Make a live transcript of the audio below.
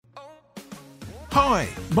Hi,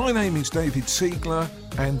 my name is David Siegler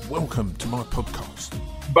and welcome to my podcast.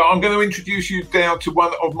 But I'm going to introduce you now to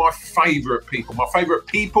one of my favourite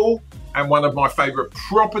people and one of my favourite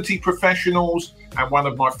property professionals and one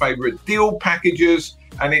of my favourite deal packagers,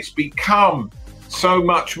 and it's become so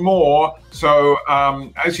much more. So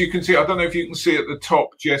as you can see, I don't know if you can see at the top,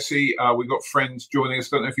 Jessie, we've got friends joining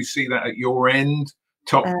us. I don't know if you see that at your end,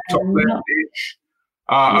 top left-ish.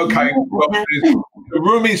 Okay, well, the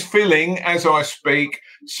room is filling as I speak,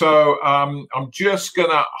 so I'm just going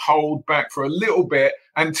to hold back for a little bit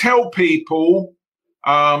and tell people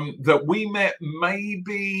that we met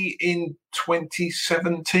maybe in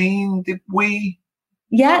 2017, did we?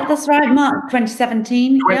 Yeah, that's right, Mark,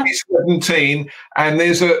 2017. 2017, yep. And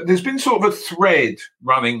there's been sort of a thread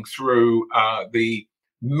running through the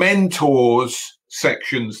mentors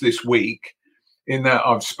sections this week, in that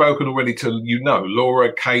I've spoken already to,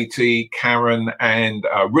 Laura, Katie, Karen, and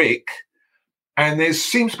Rick. And there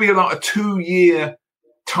seems to be a 2-year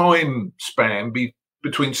time span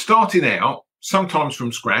between starting out, sometimes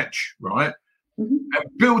from scratch, right, and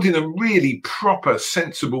building a really proper,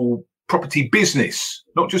 sensible property business,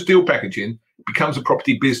 not just deal packaging. It becomes a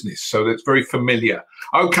property business. So that's very familiar.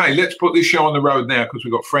 Okay, let's put this show on the road now because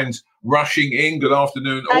we've got friends rushing in. Good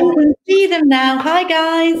afternoon. I can see them now. Hi,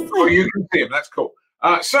 guys. Oh, you can see them. That's cool.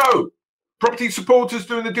 So, property supporters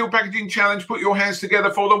doing the Deal Packaging Challenge, put your hands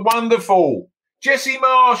together for the wonderful Jessie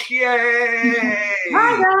Marsh. Yay!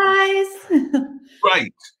 Hi, guys.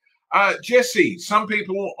 Great. Jessie, some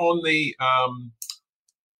people on the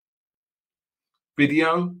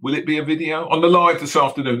video, will it be a video? On the live this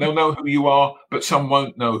afternoon, they'll know who you are, but some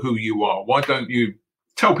won't know who you are. Why don't you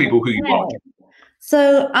tell people who you are?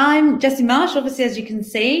 So I'm Jessie Marsh, obviously, as you can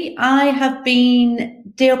see. I have been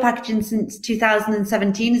deal packaging since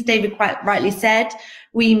 2017, as David quite rightly said.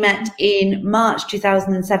 We met in March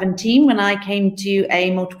 2017 when I came to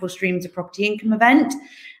a multiple streams of property income event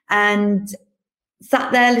and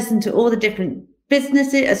sat there, listened to all the different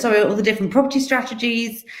all the different property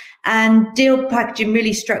strategies, and deal packaging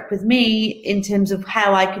really struck with me in terms of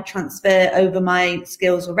how I could transfer over my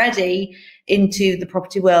skills already into the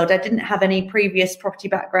property world. I didn't have any previous property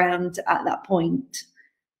background at that point.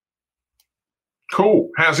 Cool.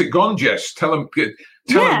 How's it gone, Jess? Tell them when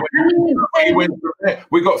you went through there.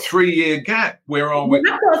 We got 3-year gap. Where are we? We've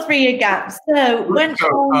got a 3-year gap. So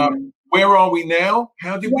where are we now?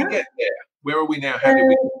 How did we get there? Where are we now?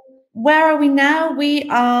 Where are we now? We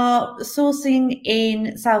are sourcing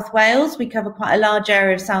in South Wales. We cover quite a large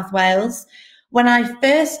area of South Wales. When I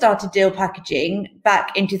first started deal packaging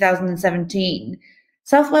back in 2017,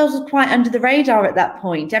 South Wales was quite under the radar at that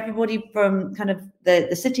point. Everybody from kind of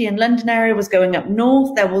the City and London area was going up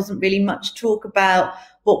north. There wasn't really much talk about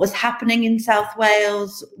what was happening in South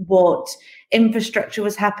Wales, what infrastructure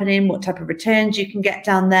was happening, what type of returns you can get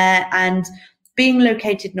down there. And being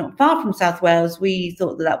located not far from South Wales, we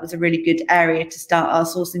thought that was a really good area to start our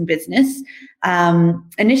sourcing business.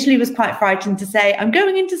 Initially was quite frightened to say, I'm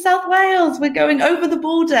going into South Wales, we're going over the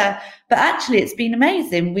border. But actually, it's been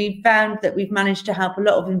amazing. We've found that we've managed to help a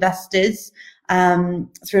lot of investors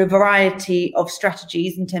through a variety of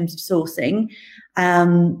strategies in terms of sourcing.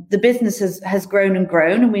 The business has grown and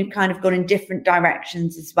grown, and we've kind of gone in different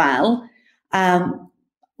directions as well.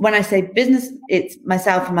 When I say business, it's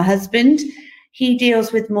myself and my husband. He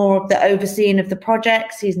deals with more of the overseeing of the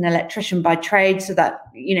projects. He's an electrician by trade, so that,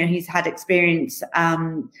 he's had experience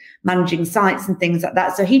managing sites and things like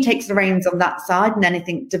that. So he takes the reins on that side and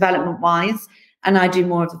anything development-wise, and I do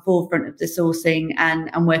more of the forefront of the sourcing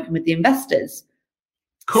and working with the investors.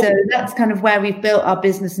 Cool. So that's kind of where we've built our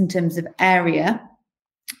business in terms of area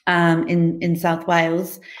in South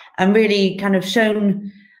Wales, and really kind of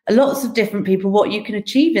shown lots of different people what you can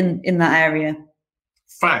achieve in that area.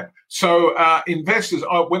 Fact. So investors,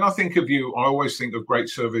 when I think of you, I always think of great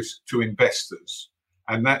service to investors.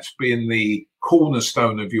 And that's been the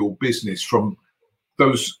cornerstone of your business. From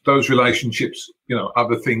those relationships,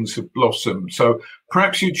 other things have blossomed. So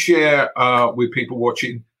perhaps you'd share with people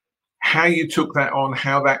watching how you took that on,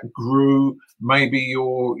 how that grew, maybe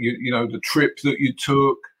the trip that you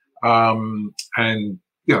took, and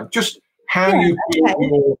just how you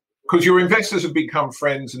built because your investors have become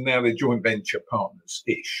friends and now they're joint venture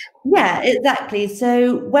partners-ish. Yeah, exactly.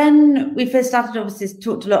 So when we first started, obviously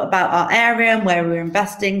talked a lot about our area and where we were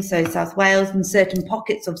investing, so South Wales and certain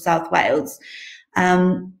pockets of South Wales.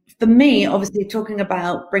 For me, obviously talking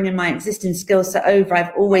about bringing my existing skill set over,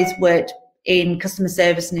 I've always worked in customer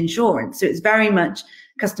service and insurance. So it's very much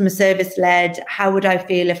customer service led. How would I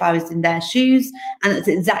feel if I was in their shoes? And that's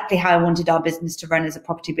exactly how I wanted our business to run as a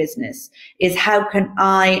property business, is how can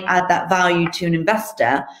I add that value to an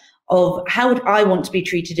investor of how would I want to be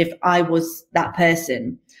treated if I was that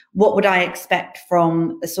person? What would I expect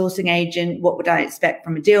from a sourcing agent? What would I expect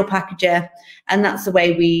from a deal packager? And that's the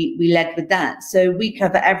way we led with that. So we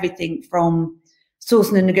cover everything from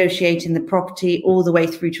sourcing and negotiating the property all the way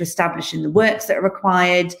through to establishing the works that are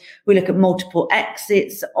required. We look at multiple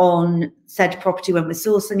exits on said property when we're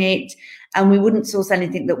sourcing it, and we wouldn't source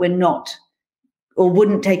anything that we're not or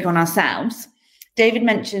wouldn't take on ourselves. David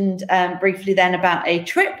mentioned briefly then about a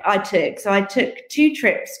trip I took. So I took 2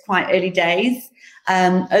 trips quite early days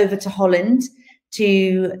over to Holland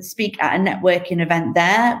to speak at a networking event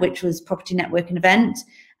there, which was property networking event,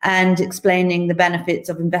 and explaining the benefits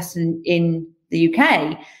of investing in the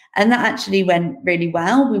UK. And that actually went really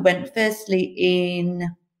well. We went firstly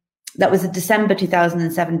that was in December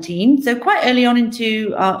 2017, so quite early on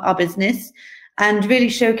into our business, and really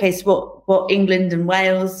showcased what England and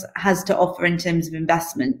Wales has to offer in terms of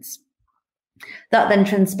investments. That then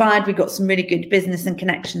transpired. We got some really good business and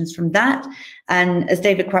connections from that. And as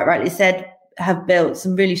David quite rightly said, have built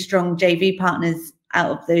some really strong JV partners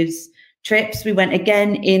out of those trips. We went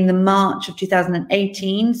again in the March of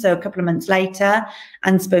 2018, so a couple of months later,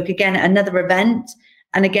 and spoke again at another event.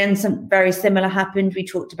 And again, something very similar happened. We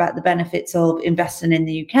talked about the benefits of investing in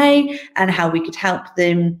the UK and how we could help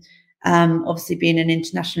them, obviously being an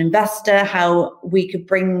international investor, how we could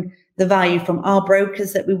bring the value from our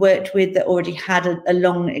brokers that we worked with that already had a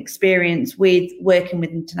long experience with working with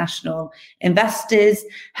international investors,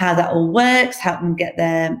 how that all works, help them get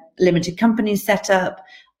their limited companies set up,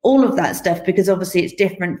 all of that stuff, because obviously it's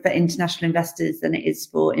different for international investors than it is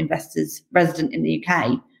for investors resident in the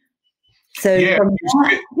UK. So yeah,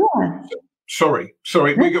 sorry,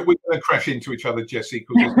 we're going to crash into each other, Jessie,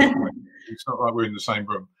 because it's not like we're in the same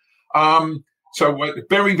room. So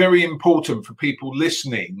very, very important for people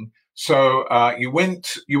listening. So you went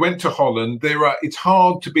to Holland. It's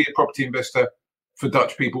hard to be a property investor for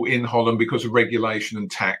Dutch people in Holland because of regulation and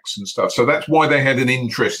tax and stuff. So that's why they had an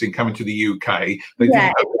interest in coming to the UK. They didn't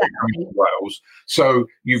have coming to Wales. So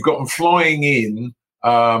you've got them flying in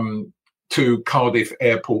to Cardiff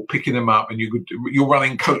Airport, picking them up, and you're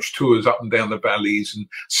running coach tours up and down the valleys and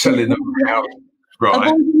selling them out. Right.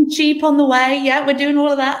 Avoiding cheap on the way. Yeah, we're doing all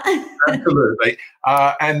of that. Absolutely.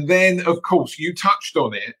 And then, of course, you touched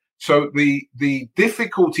on it. So the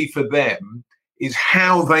difficulty for them is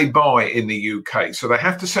how they buy in the UK. So they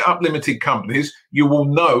have to set up limited companies. You will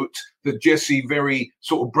note that Jessie very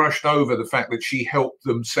sort of brushed over the fact that she helped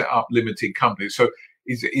them set up limited companies. So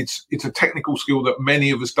it's a technical skill that many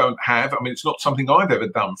of us don't have. I mean, it's not something I've ever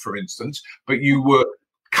done, for instance, but you were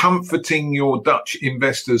comforting your Dutch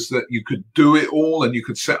investors that you could do it all and you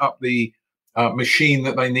could set up the machine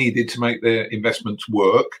that they needed to make their investments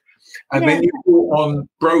work. And then you brought on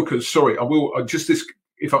brokers. Sorry,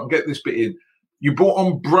 if I can get this bit in. You brought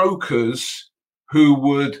on brokers who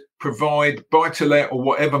would provide buy-to-let or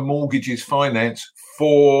whatever mortgages finance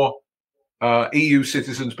for EU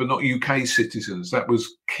citizens, but not UK citizens. That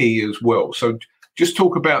was key as well. So just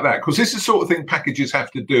talk about that, because this is the sort of thing packages have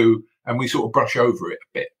to do, and we sort of brush over it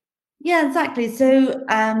a bit. Yeah, exactly. So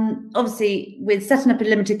obviously with setting up a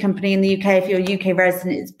limited company in the UK, if you're a UK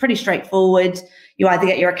resident, it's pretty straightforward. You either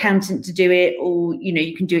get your accountant to do it, or,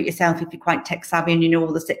 you can do it yourself if you're quite tech savvy and you know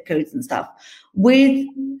all the SIC codes and stuff. With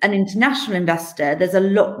an international investor, there's a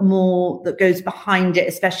lot more that goes behind it,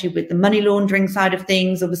 especially with the money laundering side of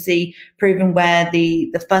things, obviously proving where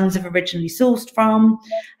the funds have originally sourced from,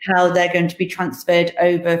 how they're going to be transferred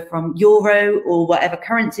over from euro or whatever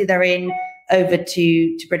currency they're in over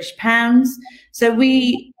to British pounds. So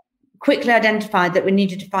we quickly identified that we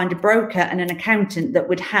needed to find a broker and an accountant that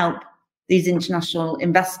would help these international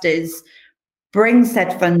investors bring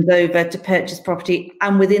said funds over to purchase property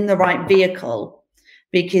and within the right vehicle,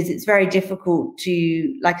 because it's very difficult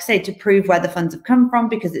to, like I say, to prove where the funds have come from,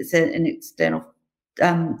 because it's an external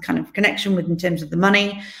kind of connection in terms of the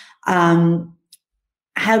money.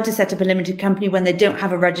 How to set up a limited company when they don't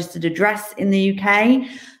have a registered address in the UK.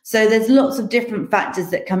 So there's lots of different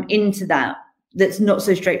factors that come into that that's not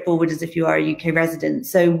so straightforward as if you are a UK resident.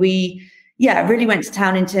 So we, really went to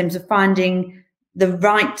town in terms of finding the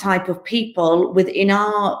right type of people within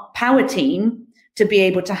our power team to be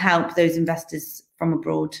able to help those investors from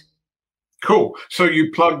abroad. Cool. So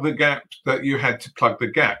you plugged the gap that you had to plug the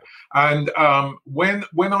gap. And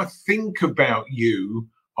when I think about you,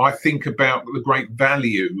 I think about the great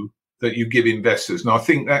value that you give investors. And I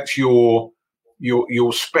think that's your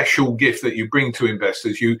special gift that you bring to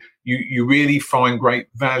investors. You really find great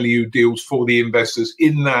value deals for the investors,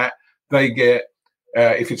 in that they get,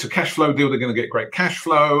 if it's a cash flow deal, they're going to get great cash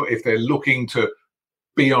flow. If they're looking to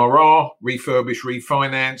BRR, refurbish,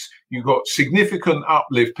 refinance. You got significant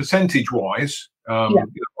uplift percentage-wise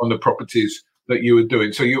on the properties that you were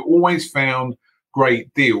doing. So you always found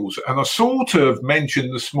great deals. And I sort of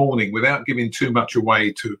mentioned this morning, without giving too much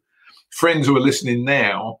away to friends who are listening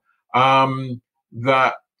now,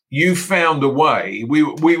 that you found a way. We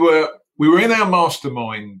were in our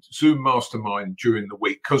mastermind, Zoom mastermind, during the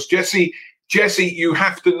week, because Jessie, you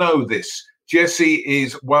have to know this. Jessie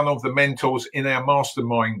is one of the mentors in our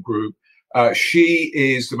mastermind group. She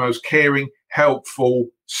is the most caring, helpful,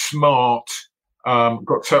 smart,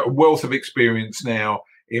 got a wealth of experience now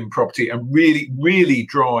in property, and really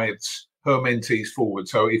drives her mentees forward.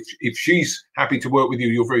 So if she's happy to work with you,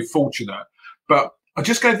 you're very fortunate. But I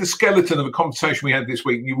just gave the skeleton of a conversation we had this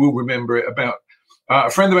week, and you will remember it, about a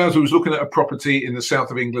friend of ours who was looking at a property in the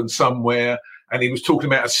south of England somewhere, and he was talking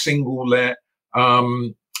about a single let,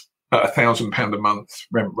 at £1,000 a month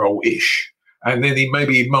rent roll-ish. And then he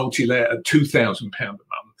maybe multi-let at £2,000 a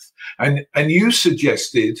month. And you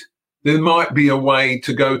suggested there might be a way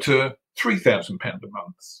to go to £3,000 a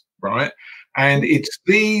month, right? And it's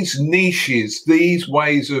these niches, these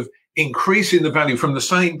ways of increasing the value from the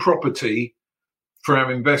same property for our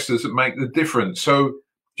investors that make the difference. So do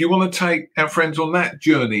you want to take our friends on that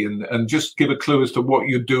journey and just give a clue as to what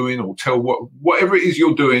you're doing, or tell whatever it is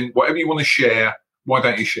you're doing, whatever you want to share? Why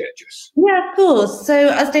don't you share, Jess? Yeah, of course. So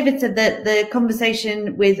as David said, the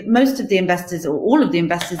conversation with most of the investors, or all of the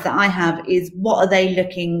investors that I have, is what are they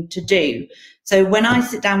looking to do? So when I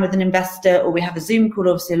sit down with an investor, or we have a Zoom call,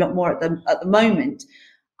 obviously a lot more at the moment,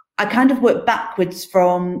 I kind of work backwards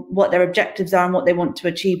from what their objectives are and what they want to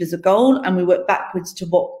achieve as a goal. And we work backwards to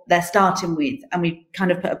what they're starting with. And we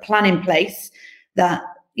kind of put a plan in place that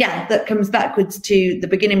comes backwards to the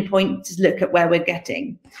beginning point to look at where we're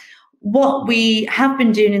getting. What we have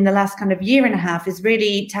been doing in the last kind of year and a half is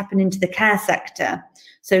really tapping into the care sector.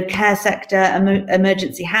 So care sector,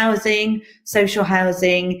 emergency housing, social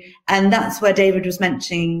housing. And that's where David was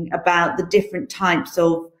mentioning about the different types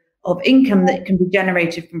of income that can be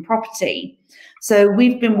generated from property. So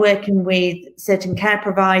we've been working with certain care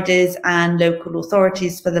providers and local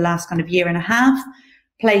authorities for the last kind of year and a half,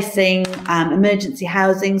 placing emergency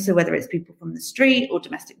housing. So whether it's people from the street or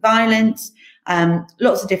domestic violence,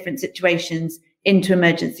 lots of different situations, into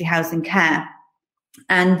emergency housing care.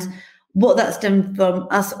 And what that's done from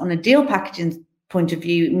us on a deal packaging point of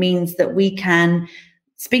view means that we can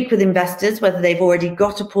speak with investors, whether they've already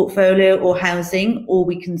got a portfolio or housing, or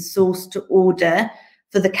we can source to order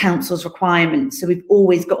for the council's requirements. So we've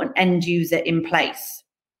always got an end user in place.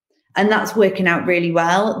 And that's working out really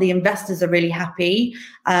well. The investors are really happy.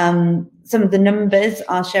 Some of the numbers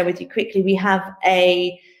I'll share with you quickly. We have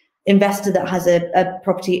a investor that has a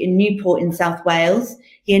property in Newport in South Wales.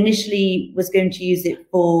 He initially was going to use it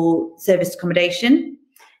for serviced accommodation.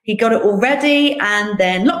 He got it already, and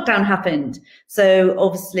then lockdown happened. So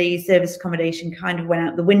obviously serviced accommodation kind of went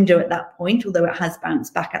out the window at that point, although it has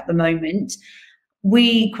bounced back at the moment.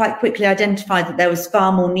 We quite quickly identified that there was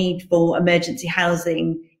far more need for emergency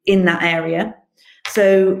housing in that area.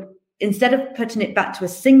 So instead of putting it back to a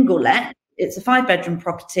single let, it's a 5-bedroom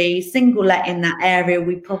property, single let in that area,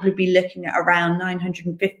 we'd probably be looking at around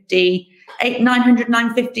 950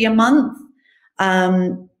 a month.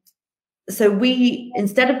 So we,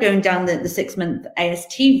 instead of going down the 6-month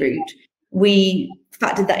AST route, we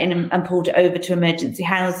factored that in and pulled it over to emergency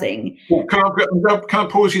housing. Well, can I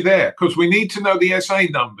pause you there? Because we need to know the SA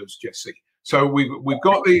numbers, Jessie. So we've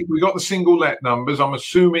got the single let numbers. I'm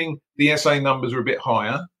assuming the SA numbers are a bit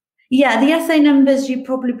higher. Yeah, the SA numbers, you'd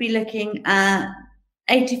probably be looking at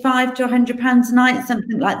 £85 to £100 a night,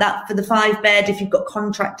 something like that for the 5-bed. If you've got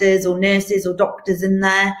contractors or nurses or doctors in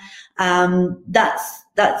there,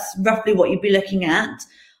 that's roughly what you'd be looking at.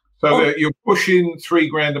 So you're pushing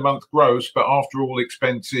 £3,000 a month gross, but after all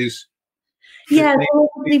expenses. Yeah,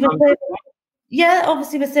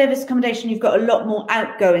 obviously with service accommodation, you've got a lot more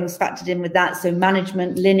outgoings factored in with that. So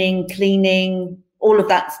management, linen, cleaning, all of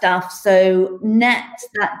that stuff. So net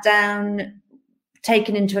that down,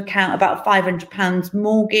 taking into account about £500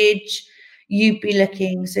 mortgage, you'd be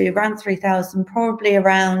looking, so around 3,000, probably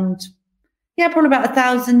about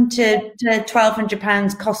 £1,000 to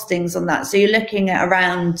 £1,200 costings on that. So you're looking at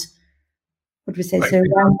around, what do we say? So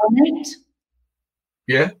around 1.8.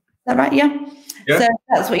 Yeah. Is that right? Yeah. So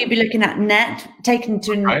that's what you'd be looking at net, taking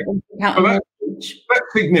into account mortgage. That's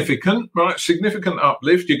significant, right? Significant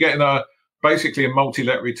uplift. You're getting basically a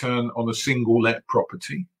multi-let return on a single let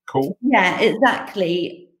property. Cool. Yeah,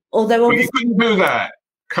 exactly. Although you couldn't do that.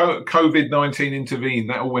 COVID-19 intervened,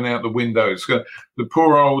 that all went out the window. So the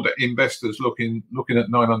poor old investor's looking at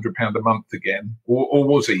 £900 a month again, or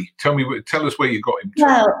was he? Tell us where you got him to.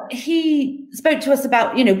 Well, he spoke to us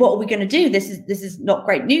about, what are we going to do? This is not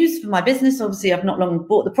great news for my business. Obviously, I've not long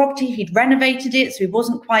bought the property. He'd renovated it, so he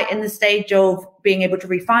wasn't quite in the stage of being able to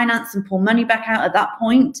refinance and pull money back out at that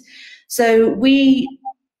point. So we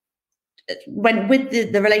went with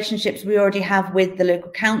the relationships we already have with the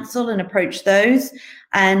local council and approached those.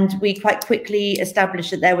 And we quite quickly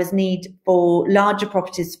established that there was need for larger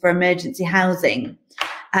properties for emergency housing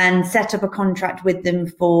and set up a contract with them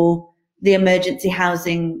for the emergency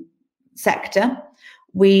housing sector.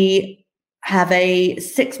 We have a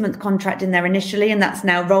 6-month contract in there initially, and that's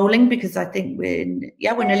now rolling because I think we're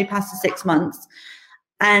nearly past the 6 months.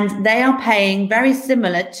 And they are paying very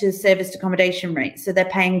similar to serviced accommodation rates. So they're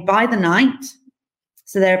paying by the night.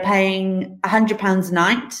 So they're paying £100 a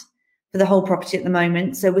night for the whole property at the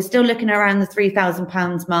moment. So we're still looking around the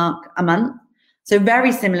 £3,000 mark a month. So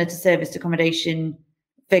very similar to serviced accommodation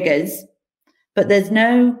figures. But there's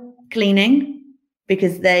no cleaning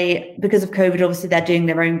because of COVID, obviously they're doing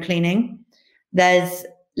their own cleaning. There's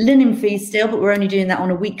linen fees still, but we're only doing that on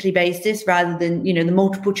a weekly basis rather than, the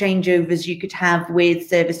multiple changeovers you could have with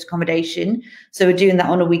serviced accommodation. So we're doing that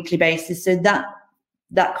on a weekly basis. So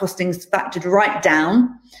that costing's factored right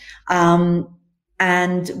down.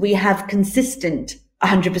 And we have consistent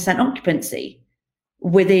 100% occupancy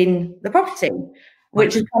within the property,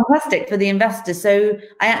 which is fantastic for the investor. So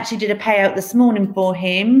I actually did a payout this morning for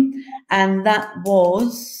him, and that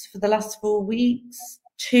was for the last 4 weeks,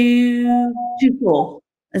 2,400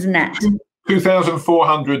 as a net.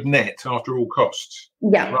 2,400 net after all costs.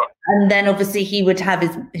 Yeah, right. And then obviously he would have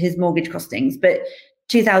his mortgage costings, but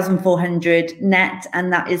 2,400 net,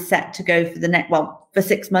 and that is set to go for for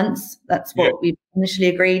 6 months. That's what we initially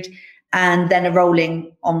agreed, and then a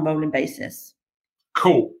rolling basis.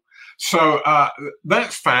 Cool. So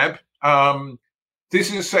that's fab. This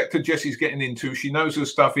is a sector Jessie's getting into. She knows her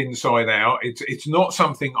stuff inside out. It's not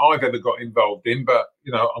something I've ever got involved in, but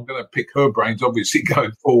I'm going to pick her brains obviously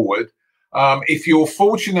going forward. If you're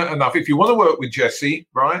fortunate enough, if you want to work with Jessie,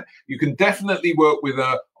 right, you can definitely work with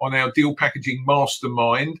her on our deal packaging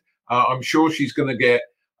mastermind. I'm sure she's going to get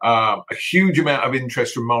a huge amount of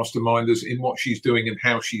interest from masterminders in what she's doing and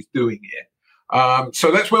how she's doing it. So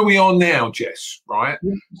that's where we are now, Jess, right?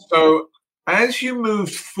 Mm-hmm. So as you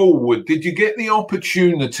moved forward, did you get the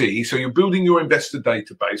opportunity? So you're building your investor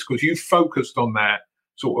database because you focused on that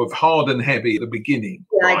sort of hard and heavy at the beginning.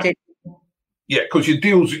 Yeah, right? I did. Yeah, because you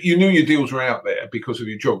knew your deals were out there because of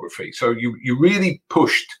your geography. So you really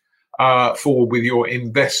pushed forward with your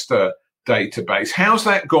investor database. How's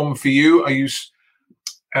that gone for you? Are you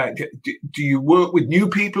do you work with new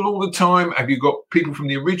people all the time? Have you got people from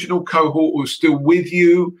the original cohort who are still with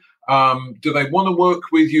you? Do they want to work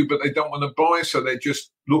with you, but they don't want to buy, so they're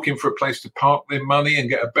just looking for a place to park their money and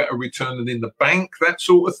get a better return than in the bank, that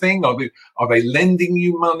sort of thing? Are they lending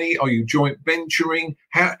you money? Are you joint venturing?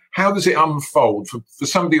 How does it unfold for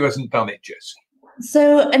somebody who hasn't done it, Jessie?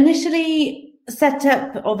 So initially set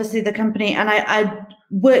up, obviously, the company, and I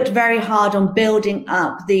worked very hard on building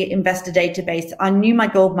up the investor database. I knew my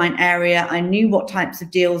goldmine area. I knew what types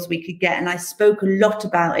of deals we could get, and I spoke a lot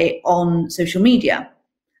about it on social media.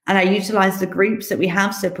 And I utilized the groups that we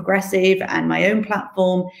have, so Progressive and my own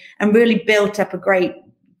platform, and really built up a great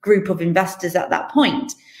group of investors at that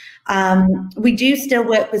point. We do still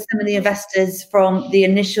work with some of the investors from the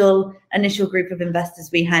initial group of investors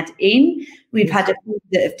we had in. We've had a few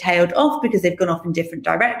that have tailed off because they've gone off in different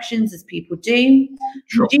directions, as people do.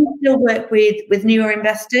 Sure. We do still work with newer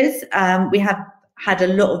investors. We have had a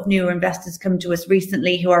lot of newer investors come to us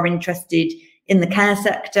recently who are interested in the care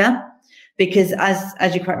sector, because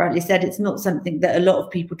as you quite rightly said, it's not something that a lot of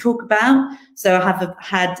people talk about. So I have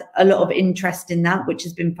had a lot of interest in that, which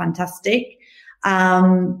has been fantastic.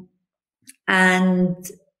 And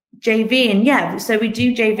JV, and so we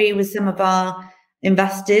do JV with some of our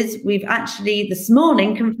investors. We've actually this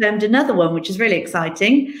morning confirmed another one, which is really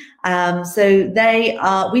exciting. So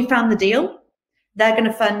we found the deal. They're going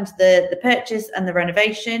to fund the purchase and the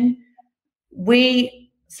renovation.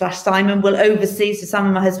 Simon will oversee, so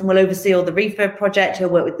Simon, my husband, will oversee all the refurb project. He'll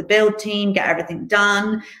work with the build team, get everything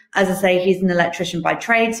done. As I say, he's an electrician by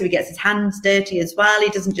trade, so he gets his hands dirty as well. He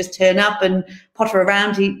doesn't just turn up and potter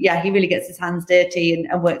around. He really gets his hands dirty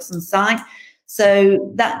and works on site.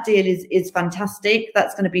 So that deal is fantastic.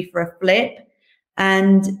 That's going to be for a flip,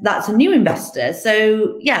 and that's a new investor.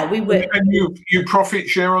 So we work. And you profit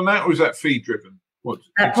share on that, or is that fee driven?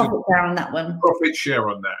 Profit share on that one. Profit share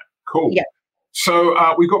on that. Cool. Yeah. So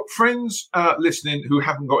we've got friends listening who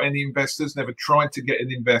haven't got any investors, never tried to get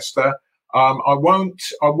an investor. I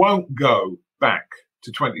won't go back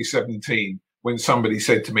to 2017 when somebody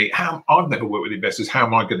said to me, I've never worked with investors. How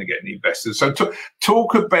am I going to get any investors? So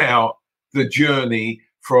talk about the journey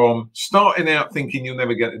from starting out thinking you'll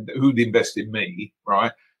never get who'd invest in me,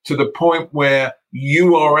 right, to the point where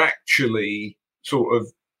you are actually sort of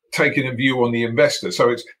taking a view on the investor. So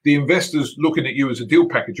it's the investors looking at you as a deal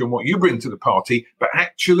package and what you bring to the party, but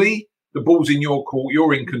actually the ball's in your court,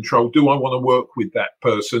 you're in control. Do I want to work with that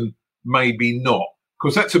person? Maybe not.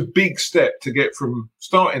 Because that's a big step to get from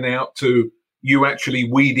starting out to you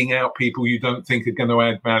actually weeding out people you don't think are going to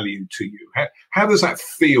add value to you. How does that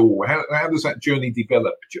feel? How does that journey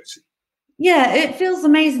develop, Jessie? Yeah, it feels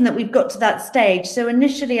amazing that we've got to that stage. So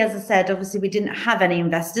initially, as I said, obviously we didn't have any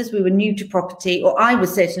investors. We were new to property, or I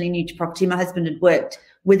was certainly new to property. My husband had worked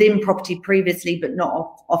within property previously, but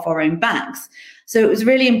not off our own backs. So it was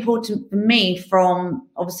really important for me, from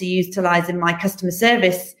obviously utilising my customer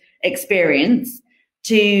service experience,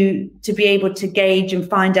 to be able to gauge and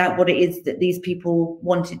find out what it is that these people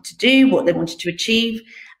wanted to do, what they wanted to achieve.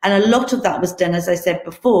 And a lot of that was done, as I said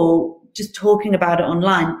before, just talking about it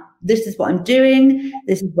online. This is what I'm doing,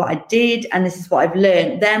 this is what I did, and this is what I've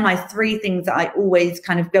learned. They're my 3 things that I always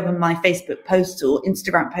kind of govern my Facebook posts or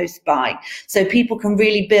Instagram posts by. So people can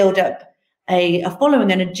really build up a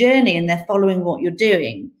following and a journey, and they're following what you're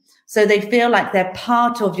doing. So they feel like they're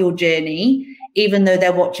part of your journey, even though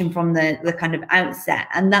they're watching from the kind of outset.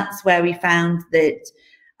 And that's where we found that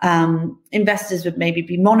investors would maybe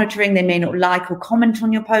be monitoring. They may not like or comment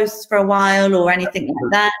on your posts for a while or anything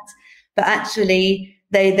like that. But actually,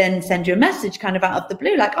 they then send you a message kind of out of the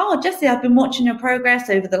blue, like, oh, Jessie, I've been watching your progress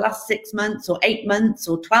over the last 6 months or 8 months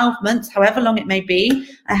or 12 months, however long it may be.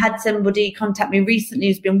 I had somebody contact me recently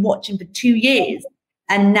who's been watching for 2 years,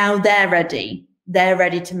 and now they're ready. They're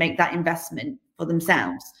ready to make that investment for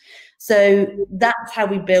themselves. So that's how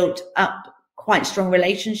we built up quite strong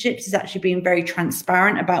relationships, is actually being very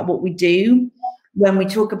transparent about what we do. When we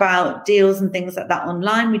talk about deals and things like that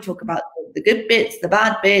online, we talk about the good bits, the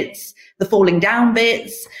bad bits, the falling down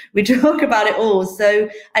bits. We talk about it all. So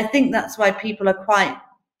I think that's why people are quite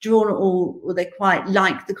drawn, or they quite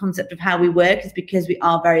like the concept of how we work, is because we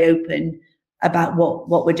are very open about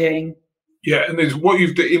what we're doing. Yeah, and there's what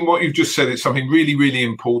you've just said is something really, really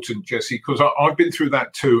important, Jessie, because I've been through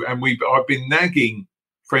that too, and I've been nagging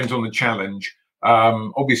friends on the challenge.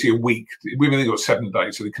 Obviously, a week. We've only got 7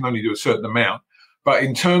 days, so they can only do a certain amount. But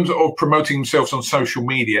in terms of promoting themselves on social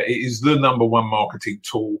media, it is the #1 marketing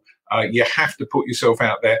tool. You have to put yourself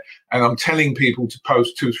out there. And I'm telling people to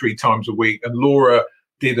post 2-3 times a week. And Laura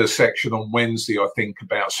did a section on Wednesday, I think,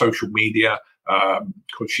 about social media,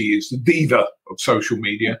 because she is the diva of social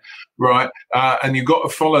media, right? And you've got to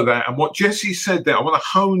follow that. And what Jessie said there, I want to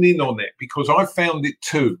hone in on it, because I found it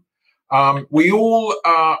too. We all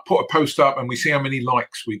put a post up and we see how many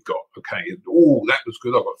likes we've got. Okay, oh, that was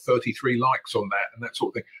good. I've got 33 likes on that and that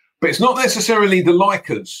sort of thing. But it's not necessarily the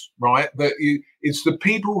likers, right? It's the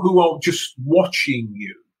people who are just watching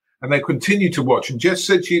you, and they continue to watch. And Jess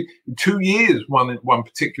said she, 2 years, one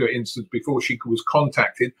particular instance before she was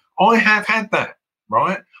contacted. I have had that,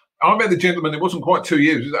 right? I met a gentleman, it wasn't quite 2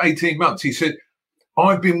 years, it was 18 months. He said,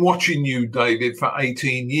 I've been watching you, David, for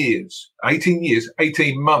 18 years.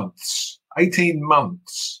 18 months.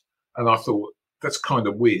 And I thought, that's kind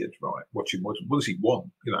of weird, right? Watching, what does he want,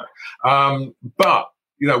 you know? But,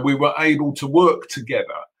 you know, we were able to work together.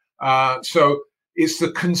 So it's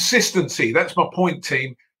the consistency. That's my point,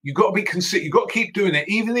 team. You've got to be consistent. You've got to keep doing it.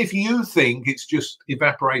 Even if you think it's just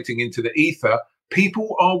evaporating into the ether,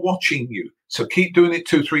 people are watching you. So keep doing it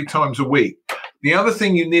 2-3 times a week. The other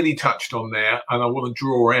thing you nearly touched on there, and I want to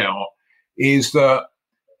draw out, is that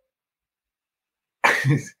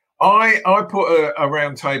I put a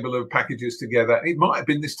round table of packages together. It might have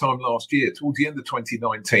been this time last year, towards the end of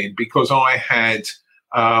 2019, because I had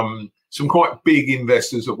some quite big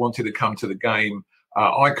investors that wanted to come to the game.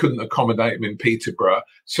 I couldn't accommodate them in Peterborough.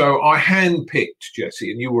 So I handpicked,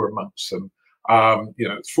 Jessie, and you were amongst them, 4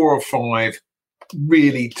 or 5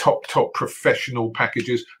 really top professional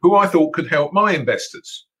packages who I thought could help my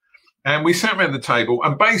investors. And we sat around the table,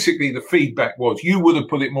 and basically the feedback was, you would have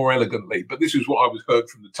put it more elegantly, but this is what I was heard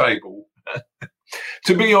from the table.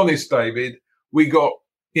 To be honest, David, we got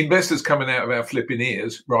investors coming out of our flipping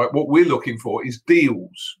ears, right? What we're looking for is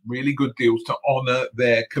deals, really good deals to honor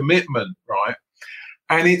their commitment, right?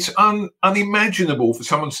 And it's unimaginable for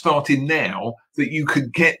someone starting now that you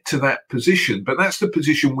could get to that position, but that's the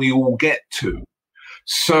position we all get to.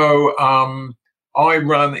 So I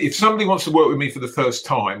run, if somebody wants to work with me for the first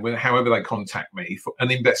time, however they contact me, for an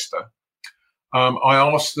investor, I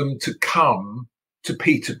ask them to come to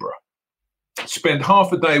Peterborough, spend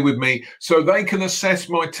half a day with me so they can assess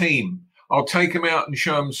my team. I'll take them out and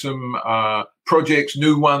show them some projects,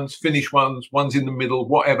 new ones, finished ones, ones in the middle,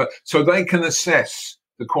 whatever, so they can assess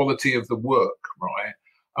the quality of the work,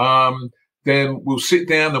 right? Then we'll sit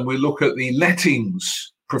down and we'll look at the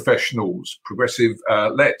lettings professionals, Progressive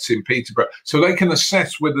Lets in Peterborough, so they can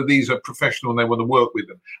assess whether these are professional and they want to work with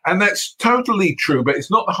them. And that's totally true, but it's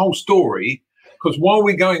not the whole story, because while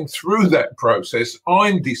we're going through that process,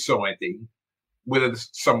 I'm deciding whether this is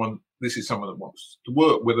someone that wants to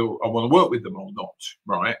work, whether I want to work with them or not,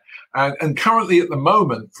 right? And currently at the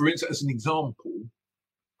moment, for instance, as an example,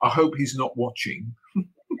 I hope he's not watching.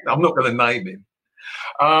 I'm not going to name him.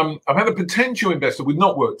 I've had a potential investor we've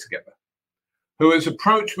not worked together, who has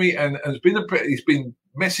approached me and he's been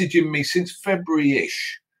messaging me since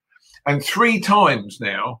February-ish. And 3 times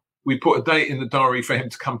now, we put a date in the diary for him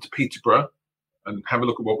to come to Peterborough and have a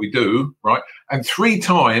look at what we do, right? And 3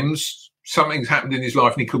 times, something's happened in his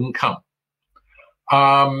life and he couldn't come.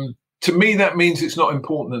 To me, that means it's not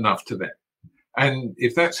important enough to them. And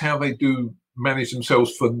if that's how they do manage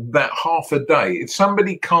themselves for that half a day, if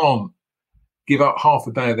somebody can't give up half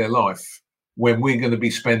a day of their life when we're going to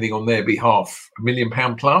be spending on their behalf £1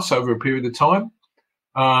 million plus over a period of time,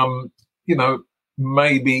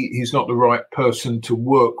 maybe he's not the right person to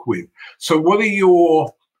work with. So what are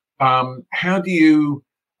your, how do you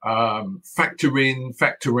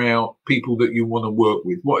factor out people that you want to work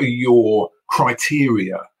with? What are your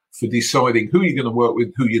criteria for deciding who you're going to work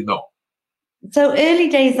with, who you're not? So early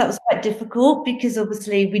days, that was quite difficult because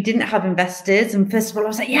obviously we didn't have investors. And first of all, I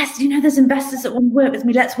was like, yes, there's investors that want to work with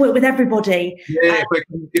me. Let's work with everybody. Yeah,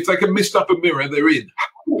 if they can mist up a mirror, they're in.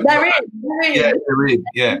 They're in. Yeah, they're in.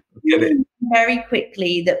 Yeah, get it. Very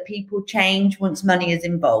quickly that people change once money is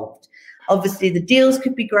involved. Obviously, the deals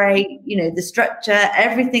could be great. The structure,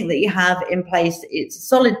 everything that you have in place, it's a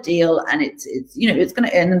solid deal, and it's going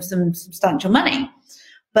to earn them some substantial money.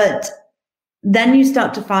 But then you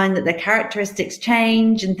start to find that their characteristics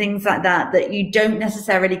change and things like that you don't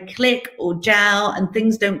necessarily click or gel, and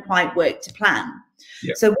things don't quite work to plan.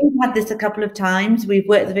 Yeah. So we've had this a couple of times. We've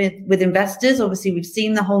worked with investors. Obviously, we've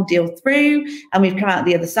seen the whole deal through and we've come out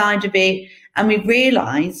the other side of it. And we've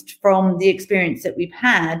realized from the experience that we've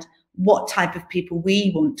had what type of people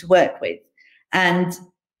we want to work with. And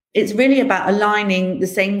it's really about aligning the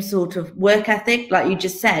same sort of work ethic. Like you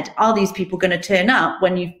just said, are these people going to turn up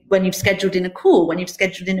when you've scheduled in a call, when you've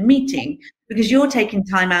scheduled in a meeting? Because you're taking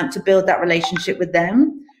time out to build that relationship with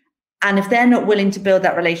them. And if they're not willing to build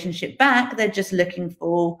that relationship back, they're just looking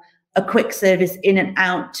for a quick service in and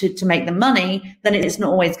out to make them money, then it's not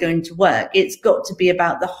always going to work. It's got to be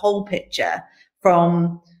about the whole picture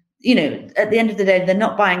from, at the end of the day, they're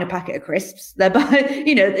not buying a packet of crisps. They're buying,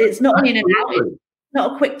 it's not in and out.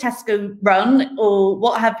 Not a quick Tesco run or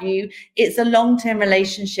what have you. It's a long-term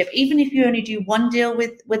relationship. Even if you only do one deal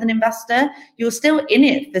with an investor, you're still in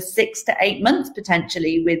it for 6 to 8 months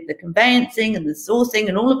potentially, with the conveyancing and the sourcing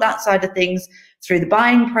and all of that side of things, through the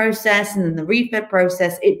buying process and then the refurb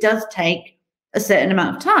process. It does take a certain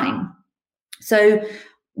amount of time. So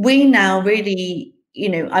we now really,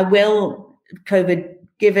 I will, COVID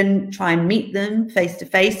given, try and meet them face to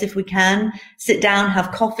face if we can, sit down,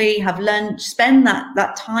 have coffee, have lunch, spend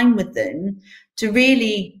that time with them to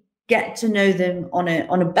really get to know them on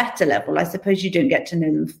a better level. I suppose you don't get to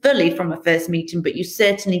know them fully from a first meeting, but you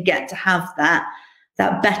certainly get to have that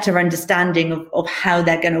better understanding of how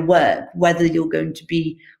they're going to work, whether you're going to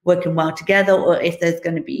be working well together or if there's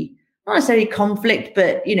going to be not necessarily conflict,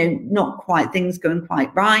 but not quite things going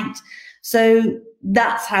quite right. So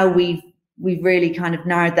that's how we've really kind of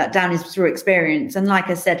narrowed that down, is through experience. And like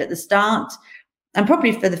I said at the start, and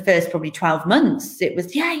probably for the first 12 months, it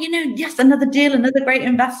was, yes, another deal, another great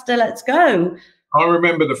investor, let's go. I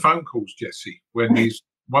remember the phone calls, Jessie, when these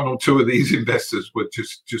one or two of these investors were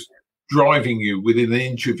just driving you within an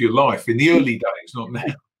inch of your life in the early days, not now.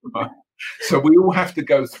 Right? So we all have to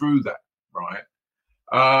go through that, right?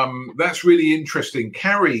 That's really interesting.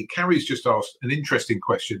 Carrie's just asked an interesting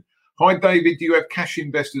question. Hi, David, do you have cash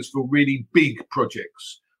investors for really big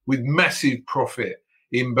projects with massive profit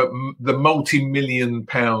in the multi-million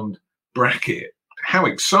pound bracket? How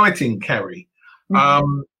exciting, Carrie.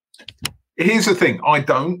 Here's the thing. I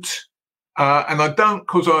don't. And I don't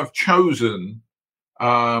because I've chosen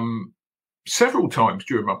several times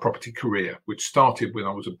during my property career, which started when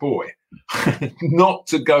I was a boy, not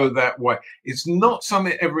to go that way. It's not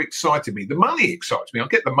something that ever excited me. The money excites me. I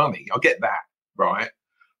get the money. I get that, right?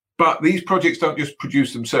 But these projects don't just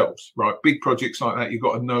produce themselves, right? Big projects like that, you've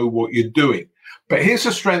got to know what you're doing. But here's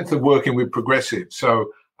the strength of working with Progressive.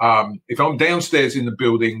 So If I'm downstairs in the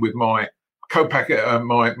building with my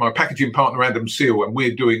my packaging partner Adam Seal, and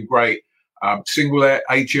we're doing great single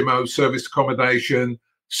HMO service accommodation,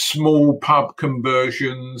 small pub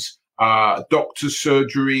conversions, doctor's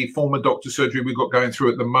surgery, former doctor's surgery we've got going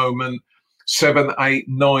through at the moment, 7, 8,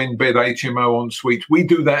 9 bed HMO en suites. We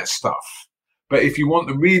do that stuff. But if you want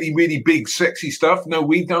the really, really big, sexy stuff, no,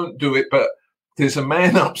 we don't do it. But there's a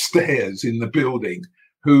man upstairs in the building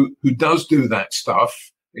who does do that stuff.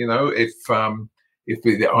 You know, if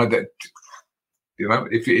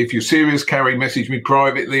you're serious, Carrie, message me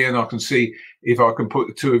privately, and I can see if I can put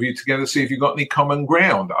the two of you together. See if you've got any common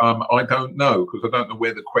ground. I don't know, because I don't know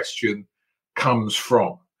where the question comes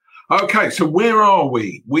from. Okay, so where are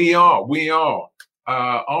we? We are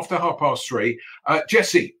after 3:30.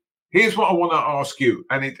 Jesse, here's what I want to ask you,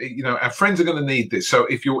 and our friends are going to need this. So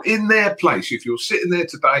if you're in their place, if you're sitting there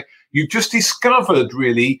today, you've just discovered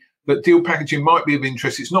really that deal packaging might be of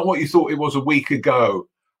interest. It's not what you thought it was a week ago.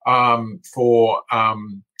 You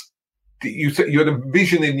had a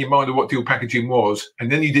vision in your mind of what deal packaging was, and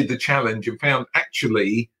then you did the challenge and found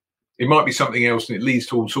actually it might be something else, and it leads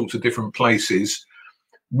to all sorts of different places.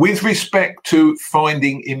 With respect to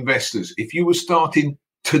finding investors, if you were starting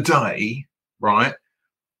today, right,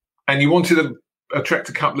 and you wanted to attract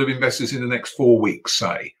a couple of investors in the next 4 weeks,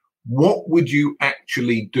 say, what would you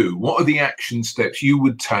actually do? What are the action steps you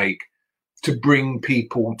would take to bring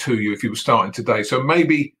people to you if you were starting today? So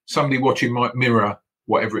maybe somebody watching might mirror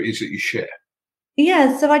whatever it is that you share.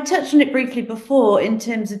 Yeah, so I touched on it briefly before in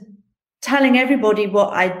terms of telling everybody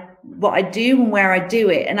what I do and where I do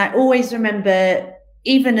it. And I always remember,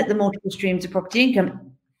 even at the multiple streams of property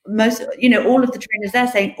income, all of the trainers there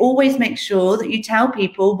saying, always make sure that you tell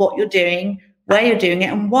people what you're doing, where you're doing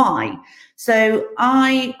it, and why. So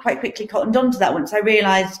I quite quickly cottoned on to that once I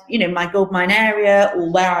realized, my goldmine area,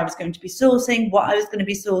 or where I was going to be sourcing, what I was going to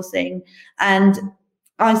be sourcing. And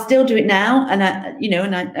I still do it now. And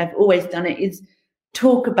I've always done it, is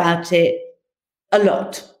talk about it a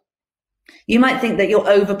lot. You might think that you're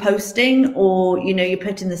over posting, or, you're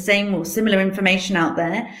putting the same or similar information out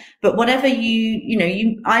there, but whatever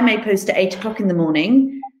I may post at 8 o'clock in the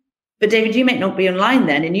morning, but David, you may not be online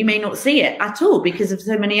then, and you may not see it at all because of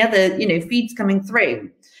so many other, feeds coming through.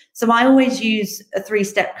 So I always use a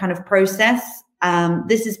 3-step kind of process.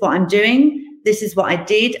 This is what I'm doing, this is what I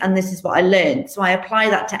did, and this is what I learned. So I apply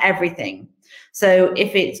that to everything. So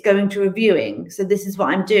if it's going to a viewing, so this is what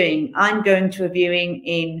I'm doing. I'm going to a viewing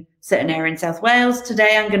in certain area in South Wales.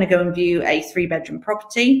 Today, I'm going to go and view a 3-bedroom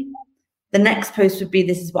property. The next post would be,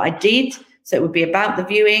 this is what I did. So it would be about the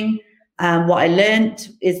viewing. What I learned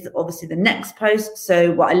is obviously the next post.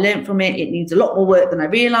 So what I learned from it, it needs a lot more work than I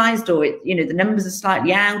realized, or the numbers are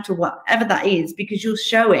slightly out, or whatever that is, because you're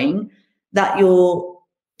showing that you're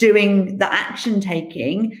doing the action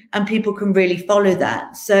taking and people can really follow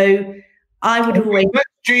that. So I would always... That's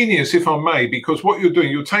genius, if I may, because what you're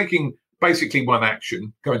doing, you're taking basically one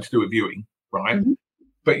action, going to do a viewing, right? Mm-hmm.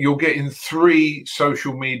 But you're getting 3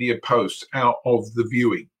 social media posts out of the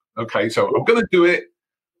viewing. Okay, so I'm going to do it.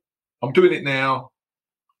 I'm doing it now.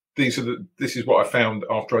 This is what I found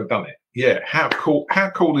after I'd done it. Yeah, how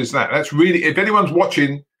cool is that? That's really, if anyone's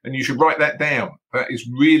watching, and you should write that down. That is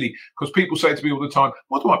really, because people say to me all the time,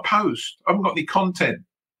 what do I post? I haven't got any content.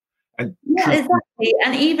 And yeah, exactly.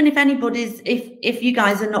 And even if anybody's, if you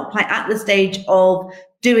guys are not quite at the stage of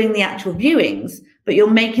doing the actual viewings, but you're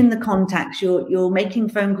making the contacts, you're making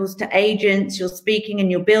phone calls to agents, you're speaking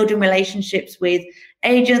and you're building relationships with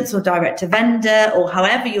agents or direct to vendor, or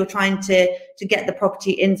however you're trying to get the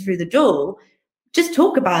property in through the door, just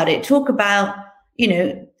talk about it. Talk about,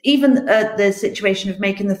 even the situation of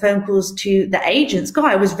making the phone calls to the agents. God,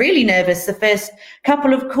 I was really nervous the first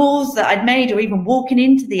couple of calls that I'd made, or even walking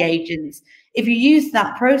into the agents. If you use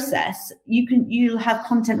that process, you'll have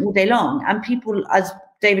content all day long, and people, as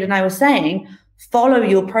David and I were saying, follow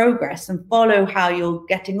your progress and follow how you're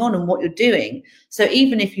getting on and what you're doing. So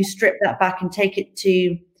even if you strip that back and take it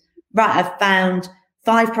to, right, I've found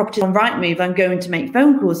 5 properties on Rightmove, I'm going to make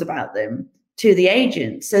phone calls about them to the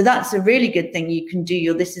agent. So that's a really good thing you can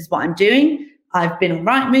do. This is what I'm doing. I've been on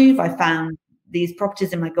Rightmove. I found these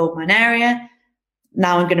properties in my goldmine area.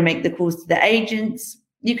 Now I'm going to make the calls to the agents.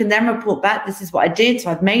 You can then report back, this is what I did. So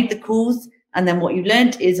I've made the calls. And then what you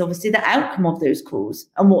learned is obviously the outcome of those calls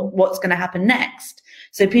and what's going to happen next.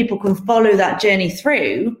 So people can follow that journey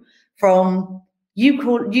through from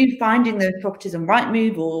you finding those properties on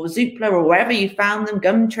Rightmove or Zoopla or wherever you found them,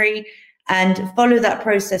 Gumtree, and follow that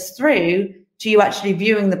process through to you actually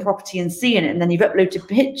viewing the property and seeing it. And then you've uploaded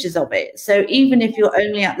pictures of it. So even if you're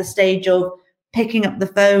only at the stage of picking up the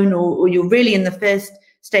phone, or you're really in the first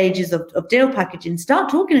stages of deal packaging, start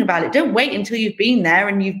talking about it. Don't wait until you've been there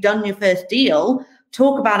and you've done your first deal.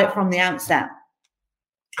 Talk about it from the outset.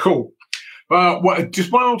 Cool.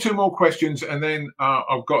 Just one or two more questions, and then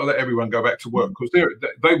I've got to let everyone go back to work because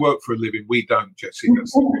they work for a living. We don't, Jessie.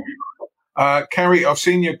 Carrie, I've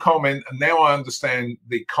seen your comment, and now I understand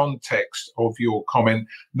the context of your comment.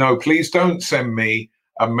 No, please don't send me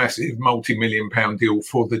a massive multi-million-pound deal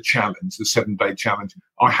for the challenge, the 7-day challenge.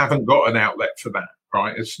 I haven't got an outlet for that,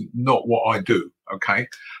 right? It's not what I do, okay?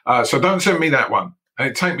 So don't send me that one. And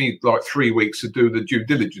it take me like 3 weeks to do the due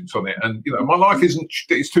diligence on it. And, you know, my life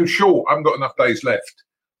it's too short. I haven't got enough days left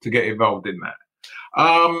to get involved in that.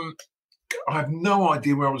 I have no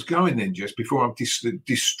idea where I was going then, just before I've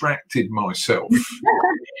distracted myself.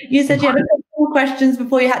 You said you had a couple more questions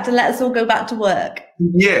before you had to let us all go back to work.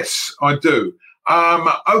 Yes, I do.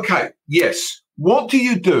 Okay, yes. What do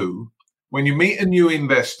you do when you meet a new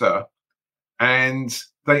investor and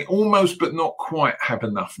they almost but not quite have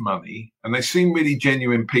enough money and they seem really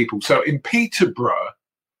genuine people? So in Peterborough,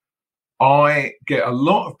 I get a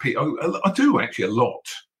lot of people. I do actually a lot.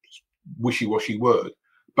 Wishy-washy word.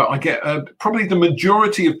 But I get probably the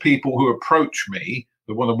majority of people who approach me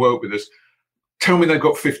that want to work with us tell me they've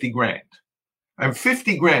got 50 grand. And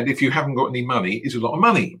 50 grand, if you haven't got any money, is a lot of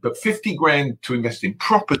money. But 50 grand to invest in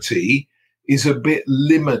property is a bit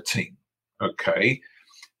limiting, okay?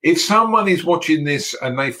 If someone is watching this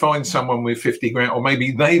and they find someone with 50 grand, or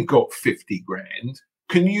maybe they've got 50 grand,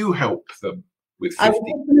 can you help them with 50? I was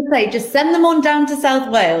going to say, just send them on down to South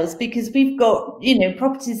Wales, because we've got, you know,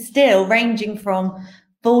 properties still ranging from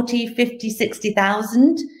 40, 50,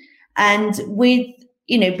 60,000. And with,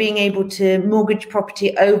 you know, being able to mortgage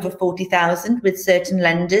property over 40,000 with certain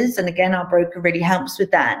lenders, and again, our broker really helps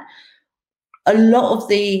with that. A lot of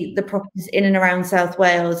the properties in and around South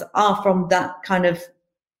Wales are from that kind of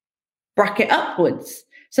bracket upwards.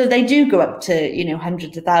 So they do go up to, you know,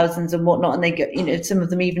 hundreds of thousands and whatnot, and they get, you know, some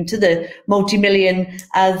of them even to the multi-million,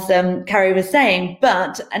 as Carrie was saying.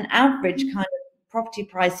 But an average kind of property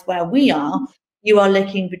price where we are, you are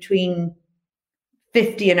looking between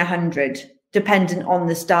 50 and 100, dependent on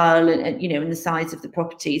the style and, you know, and the size of the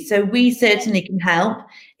property. So we certainly can help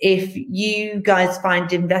if you guys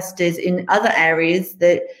find investors in other areas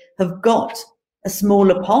that have got a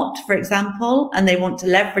smaller pot, for example, and they want to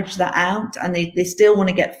leverage that out, and they still want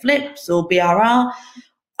to get flips or BRR.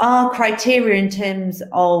 Our criteria in terms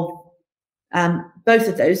of both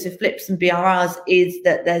of those, so flips and BRRs, is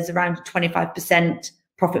that there's around a 25%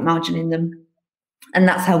 profit margin in them. And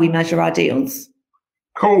that's how we measure our deals.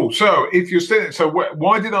 Cool. So if you're still, so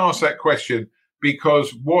why did I ask that question?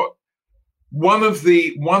 Because one of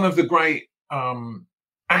the great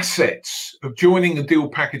assets of joining the deal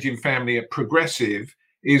packaging family at Progressive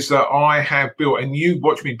is that I have built, and you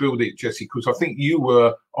watch me build it, Jessie, because I think you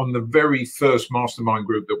were on the very first mastermind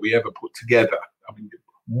group that we ever put together. I mean,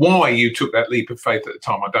 why you took that leap of faith at the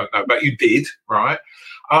time, I don't know, but you did, right?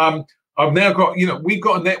 I've now got, you know, we've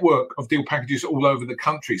got a network of deal packages all over the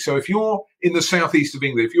country. So if you're in the southeast of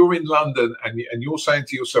England, if you're in London and you're saying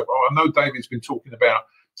to yourself, oh, I know David's been talking about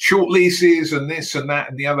short leases and this and that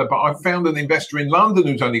and the other, but I found an investor in London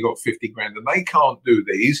who's only got 50 grand and they can't do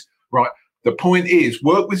these, right? The point is,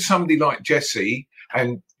 work with somebody like Jessie,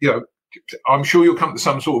 and, you know, I'm sure you'll come to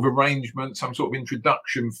some sort of arrangement, some sort of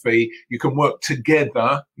introduction fee. You can work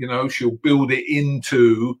together, you know, she'll build it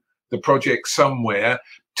into the project somewhere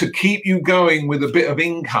to keep you going with a bit of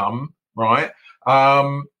income, right?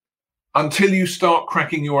 Until you start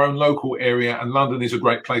cracking your own local area, and London is a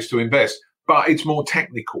great place to invest, but it's more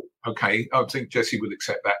technical, okay? I think Jessie would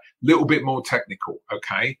accept that. Little bit more technical,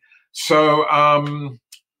 okay? So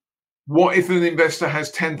what if an investor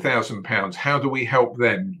has £10,000? How do we help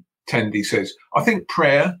them? Tendy says, I think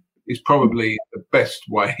prayer is probably the best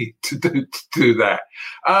way to do that.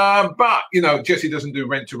 But, you know, Jessie doesn't do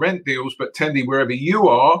rent-to-rent deals, but Tendy, wherever you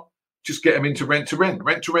are, just get them into rent-to-rent.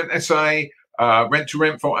 Rent-to-rent SA,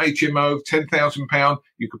 rent-to-rent for HMO, £10,000.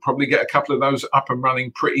 You could probably get a couple of those up and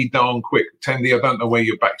running pretty darn quick. Tendy, I don't know where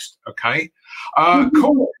you're based, okay?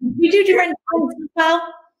 Cool. We do rent-to-rent as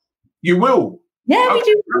well. You will? Yeah, we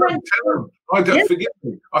do. Tell them. I don't forget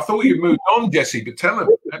me. I thought you moved on, Jessie, but tell them.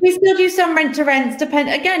 We still do some rent-to-rents,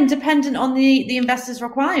 dependent on the investor's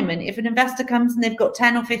requirement. If an investor comes and they've got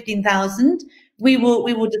 10 or 15,000, we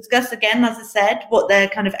will discuss again, as I said, what their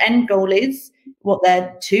kind of end goal is, what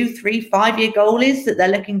their 2, 3, 5 year goal is that they're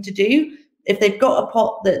looking to do. If they've got a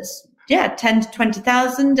pot that's 10 to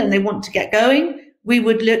 20,000 and they want to get going, we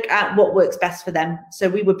would look at what works best for them. So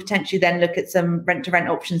we would potentially then look at some rent-to-rent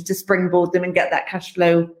options to springboard them and get that cash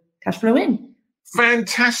flow in.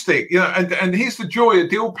 Fantastic. You know, and here's the joy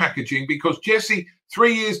of deal packaging, because Jessie,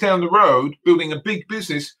 3 years down the road, building a big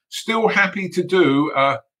business, still happy to do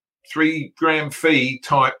a $3,000 fee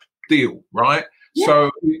type deal, right? Yeah.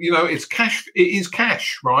 So, it's cash. It is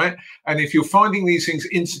cash, right? And if you're finding these things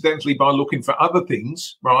incidentally by looking for other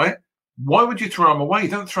things, right? Why would you throw them away?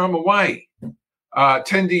 Don't throw them away.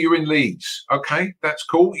 Tendy, you're in Leeds. Okay, that's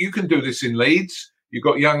cool. You can do this in Leeds. You've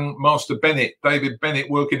got young Master Bennett, David Bennett,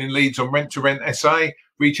 working in Leeds on Rent to Rent SA.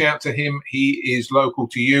 Reach out to him. He is local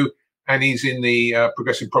to you, and he's in the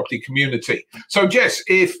progressive property community. So, Jess,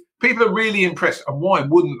 if people are really impressed, and why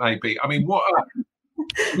wouldn't they be? I mean, what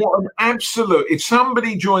an absolute, if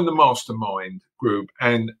somebody joined the mastermind group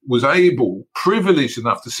and was privileged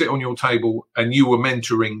enough to sit on your table and you were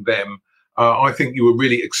mentoring them, I think you will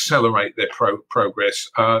really accelerate their progress.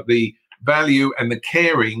 The value and the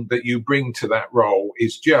caring that you bring to that role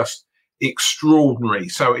is just extraordinary.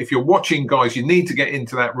 So if you're watching, guys, you need to get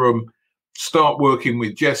into that room, start working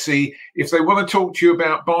with Jessie. If they want to talk to you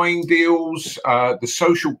about buying deals, the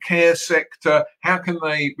social care sector, how can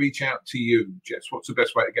they reach out to you, Jess? What's the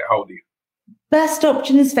best way to get hold of you? Best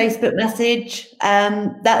option is Facebook message.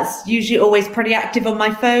 That's usually always pretty active on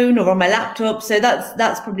my phone or on my laptop. So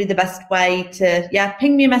that's probably the best way to,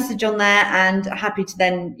 ping me a message on there, and happy to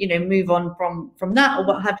then, move on from that or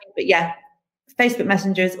what have you. But Facebook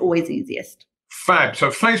Messenger is always easiest. Fab. So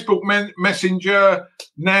Facebook Messenger,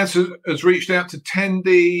 Naz has reached out to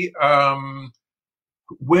Tendy.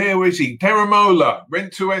 Where is he? Deramola.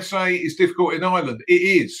 Rent to SA is difficult in Ireland. It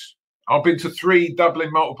is. I've been to 3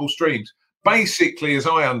 Dublin multiple streams. Basically, as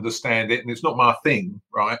I understand it, and it's not my thing,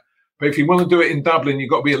 right? But if you want to do it in Dublin, you've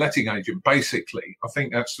got to be a letting agent, basically. I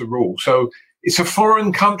think that's the rule. So it's a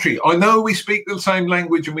foreign country. I know we speak the same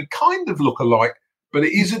language and we kind of look alike, but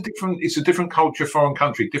it's a different culture, foreign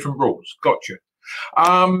country, different rules. Gotcha.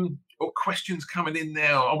 Questions coming in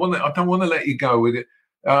now. I don't want to let you go with it.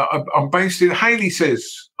 Hayley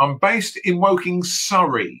says, I'm based in Woking,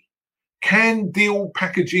 Surrey. Can deal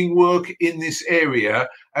packaging work in this area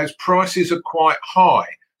as prices are quite high?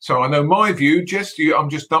 So I know my view, Jess, I'm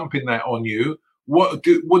just dumping that on you. What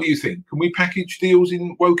do you think? Can we package deals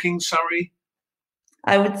in Woking, Surrey?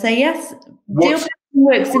 I would say yes. Deal packaging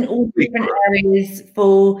works in all different areas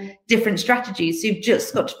for different strategies. So you've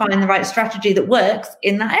just got to find the right strategy that works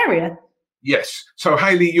in that area. Yes. So,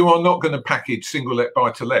 Hayley, you are not going to package single-let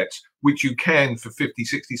buy-to-lets, which you can for 50,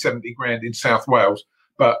 60, 70 grand in South Wales.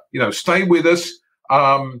 But, stay with us.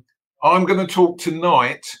 I'm going to talk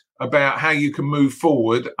tonight about how you can move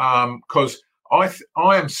forward, because I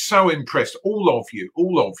am so impressed, all of you,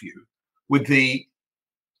 with the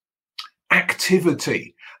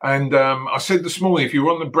activity. And I said this morning, if you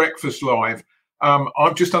were on the Breakfast Live,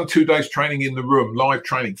 I've just done 2 days training in the room, live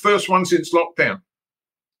training. First one since lockdown,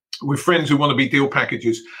 with friends who want to be deal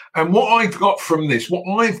packages. And what I've got from this, what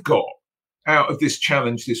I've got out of this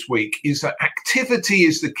challenge this week is that activity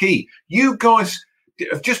is the key. You guys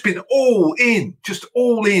have just been all in,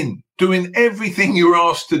 doing everything you're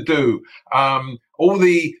asked to do. All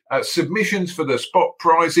the submissions for the spot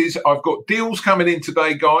prizes. I've got deals coming in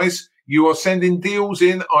today, guys. You are sending deals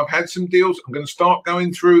in. I've had some deals. I'm going to start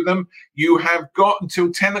going through them. You have got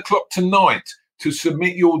until 10 o'clock tonight to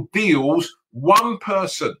submit your deals. One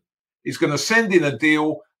person is going to send in a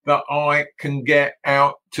deal that I can get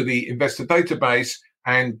out to the investor database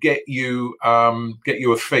and get you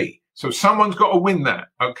a fee. So someone's got to win that,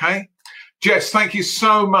 okay? Jess, thank you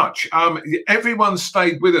so much. Everyone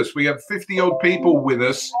stayed with us. We have 50-odd people with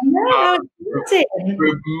us.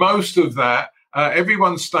 Most of that,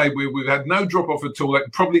 everyone stayed with. We've had no drop-off at all. I can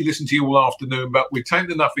probably listen to you all afternoon, but we've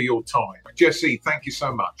taken enough of your time. Jessie, thank you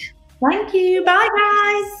so much. Thank you. Bye,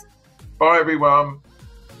 guys. Bye, everyone.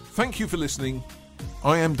 Thank you for listening.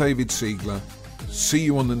 I am David Siegler. See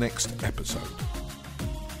you on the next episode.